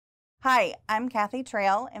Hi, I'm Kathy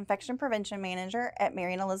Trail, Infection Prevention Manager at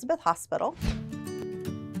Mary and Elizabeth Hospital.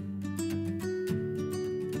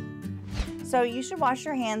 So you should wash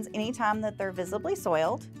your hands anytime that they're visibly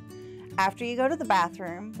soiled, after you go to the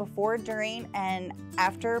bathroom, before, during, and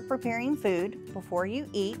after preparing food, before you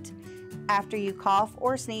eat, after you cough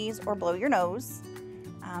or sneeze or blow your nose,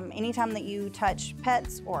 anytime that you touch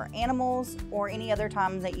pets or animals, or any other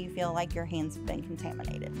time that you feel like your hands have been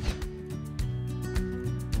contaminated.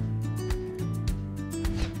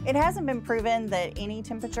 It hasn't been proven that any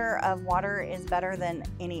temperature of water is better than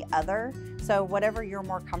any other, so whatever you're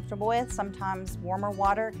more comfortable with. Sometimes warmer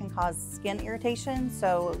water can cause skin irritation,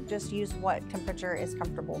 so just use what temperature is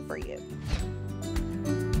comfortable for you.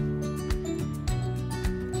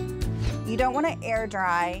 You don't want to air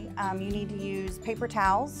dry. You need to use paper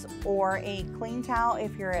towels or a clean towel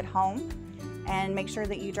if you're at home, and make sure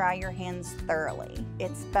that you dry your hands thoroughly.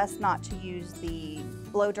 It's best not to use the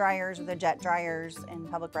blow dryers or the jet dryers in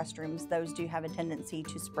public restrooms. Those do have a tendency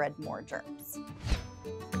to spread more germs.